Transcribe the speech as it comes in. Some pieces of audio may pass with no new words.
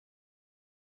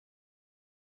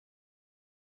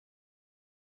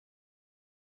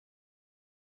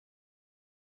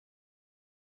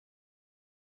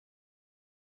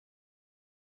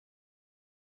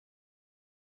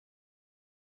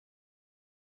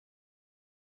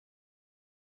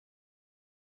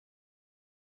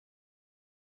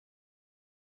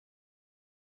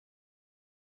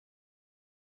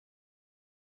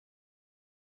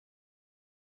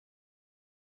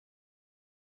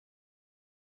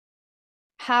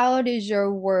how does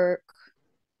your work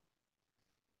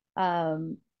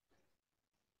um,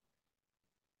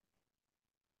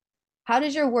 how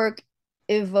does your work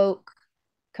evoke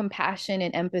compassion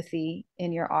and empathy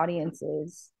in your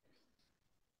audiences?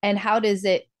 And how does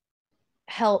it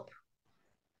help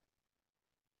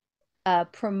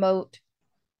promote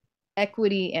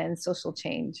equity and social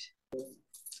change?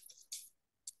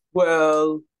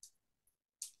 Well,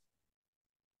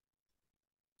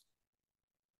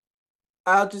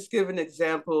 I'll just give an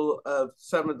example of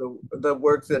some of the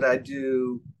work that I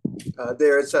do.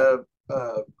 There's I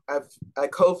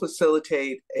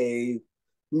co-facilitate a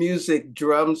music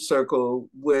drum circle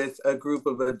with a group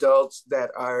of adults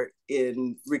that are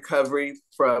in recovery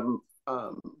from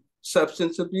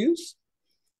substance abuse.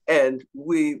 And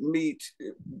we meet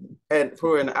and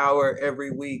for an hour every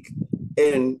week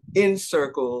in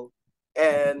circle.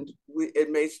 And it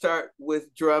may start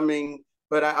with drumming,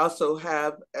 but I also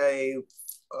have a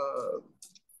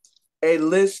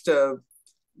list of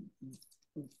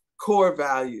core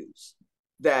values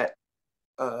that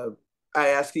I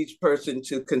ask each person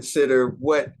to consider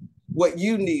what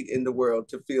you need in the world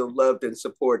to feel loved and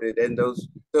supported. And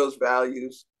those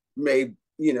values may,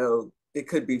 it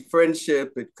could be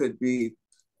friendship, it could be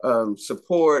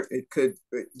support,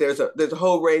 there's a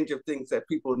whole range of things that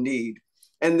people need.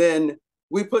 And then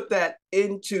we put that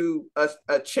into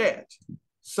a chant.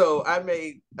 So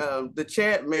the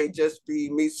chant may just be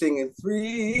me singing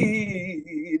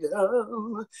freedom,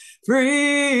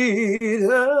 freedom,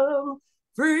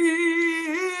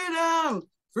 freedom,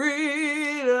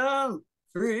 freedom,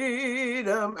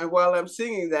 freedom. And while I'm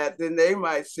singing that, then they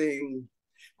might sing,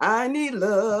 I need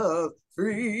love,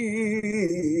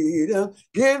 freedom,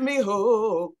 give me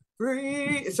hope,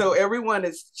 free. So everyone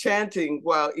is chanting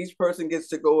while each person gets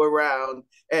to go around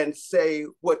and say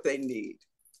what they need.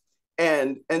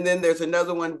 And then there's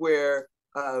another one where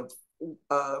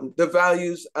the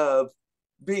values of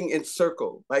being in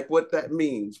circle, like what that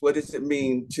means. What does it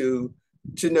mean to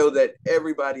know that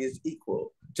everybody is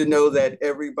equal, to know that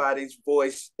everybody's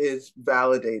voice is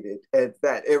validated, and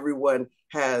that everyone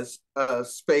has a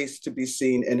space to be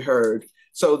seen and heard.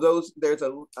 So there's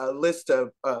a list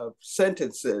of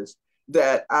sentences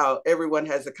that everyone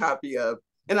has a copy of.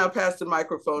 And I'll pass the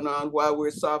microphone on while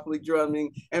we're softly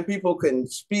drumming, and people can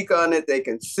speak on it, they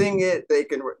can sing it, they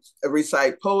can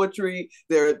recite poetry.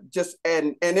 They're just,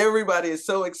 and everybody is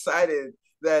so excited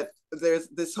that there's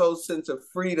this whole sense of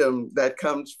freedom that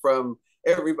comes from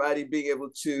everybody being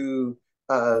able to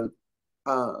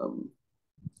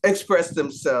express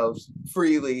themselves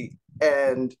freely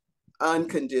and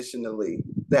unconditionally.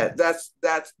 That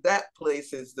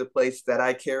place is the place that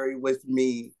I carry with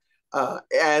me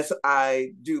as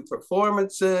I do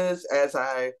performances, as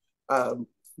I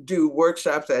do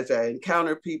workshops, as I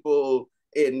encounter people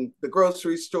in the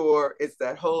grocery store. It's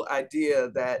that whole idea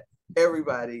that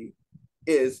everybody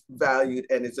is valued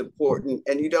and is important,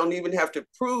 and you don't even have to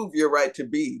prove your right to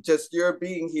be. Just your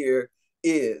being here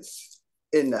is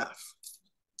enough.